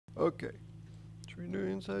Okay. Should we do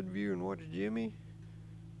inside view and watch Jimmy?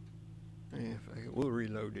 Yeah, we'll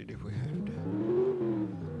reload it if we have to.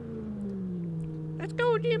 Let's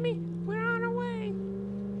go, Jimmy. We're on our way.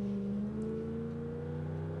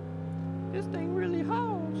 This thing really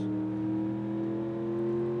hauls.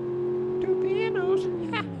 2 pianos.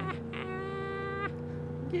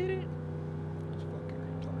 Get it? It's fucking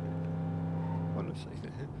retarded. What did I say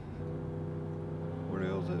that? Where the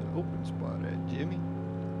hell's that open spot at, Jimmy?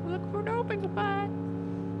 Look for the open spot.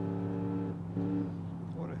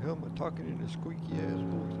 What the hell am I talking in a squeaky ass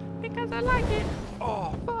voice? Because I like it.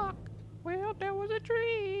 Oh, fuck. Well, there was a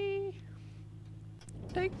tree.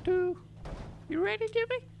 Take 2. You ready,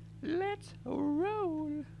 Jimmy? Let's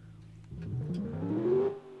roll.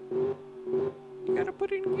 You gotta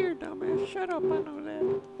put it in gear, dumbass. Shut up, I know that.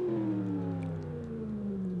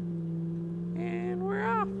 And we're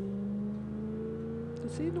off. To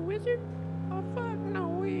see the wizard? Oh, fuck, no,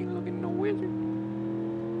 we ain't looking at no wizard.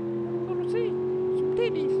 I'm gonna see some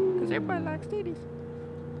titties, because everybody likes titties.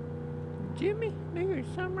 Jimmy, there's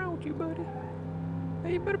something wrong with you, buddy.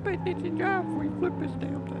 Hey, you better pay attention to your drive before you flip this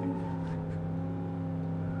damn thing.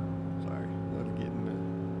 Sorry, I was getting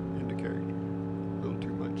into character. A little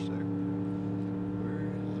too much there.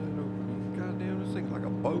 Where is that opening? Goddamn, this thing's like a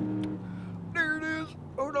boat. There it is!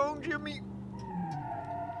 Hold on, Jimmy!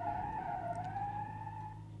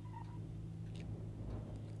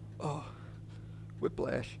 Oh,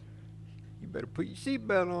 whiplash. You better put your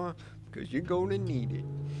seatbelt on, because you're going to need it.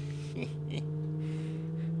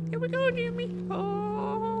 Here we go, Jimmy.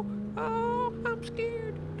 Oh, I'm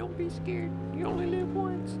scared. Don't be scared. You only live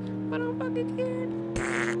once. But I'm fucking scared.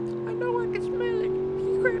 I know I can smell it.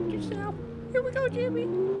 You crapped yourself. Here we go, Jimmy.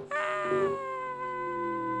 Ah!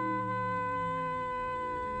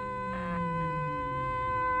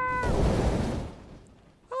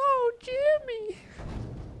 Oh, Jimmy.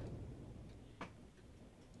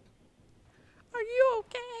 Are you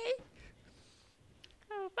okay?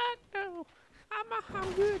 Oh, fuck no.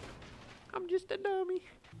 I'm good. I'm just a dummy.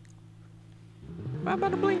 How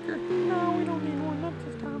about a blinker? No, we don't need one, not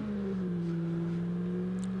this time.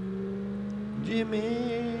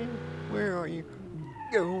 Jimmy, where are you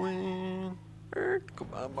going?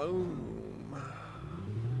 Come on, boom.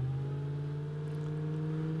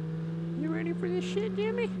 You ready for this shit,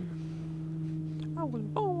 Jimmy? I was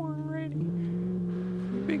born ready.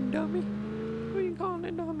 You big dummy. Who you calling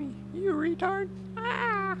a dummy? You a retard?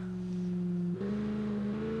 Ah!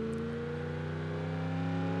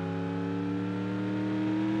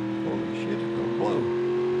 Holy shit, it's gonna blow. I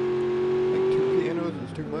think 2 pianos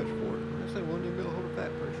is too much for it. I said one day Bill hold a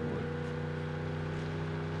fat person would.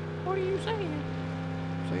 What are you saying?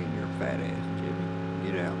 I'm saying you're a fat ass, Jimmy.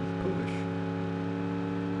 Get out and push.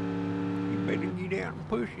 You better get out and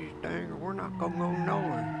push this thing or we're not gonna go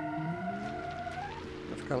nowhere.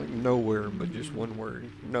 That's kind of like nowhere, but just one word.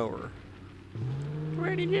 Nowhere.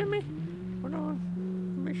 Ready, Jimmy? Hold on.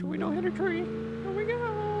 Make sure we don't hit a tree. Here we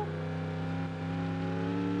go.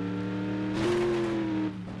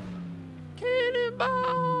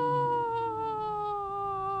 Cannonball!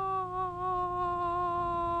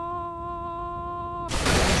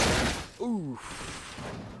 Oof.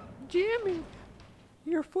 Jimmy,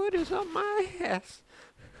 your foot is on my ass.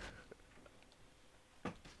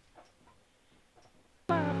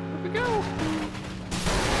 Here we go.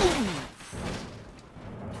 Oof.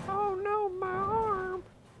 Oh no, my arm.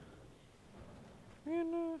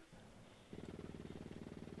 And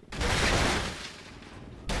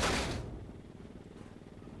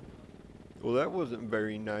well, that wasn't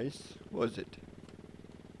very nice, was it?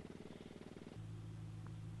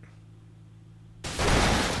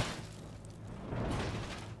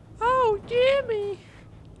 Oh, Jimmy!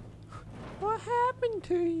 What happened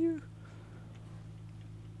to you?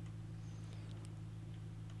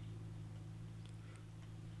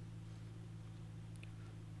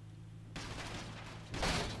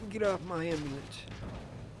 Get off my ambulance.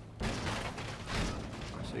 I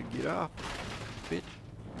said get off, bitch.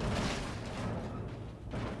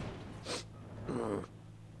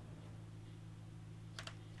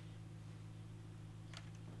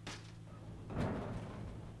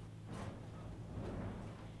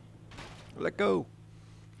 Let go.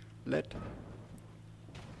 Let.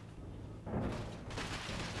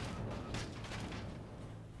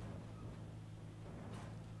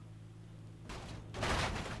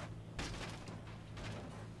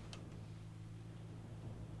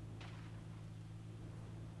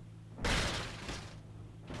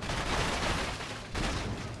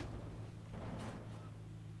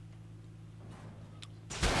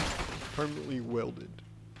 Permanently welded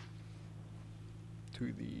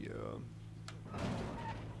to the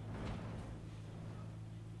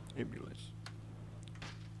ambulance.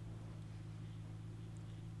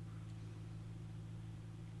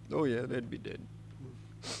 Oh yeah, that'd be dead.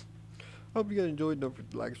 Hope you guys enjoyed. Don't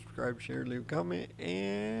forget to like, subscribe, share, leave a comment,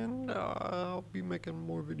 and I'll be making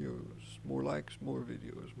more videos. More likes, more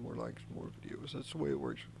videos. More likes, more videos. That's the way it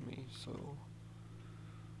works with me. So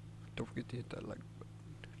don't forget to hit that like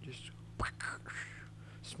button. Just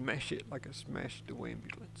smash it like I smashed the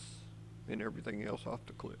ambulance and everything else off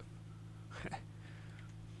the cliff.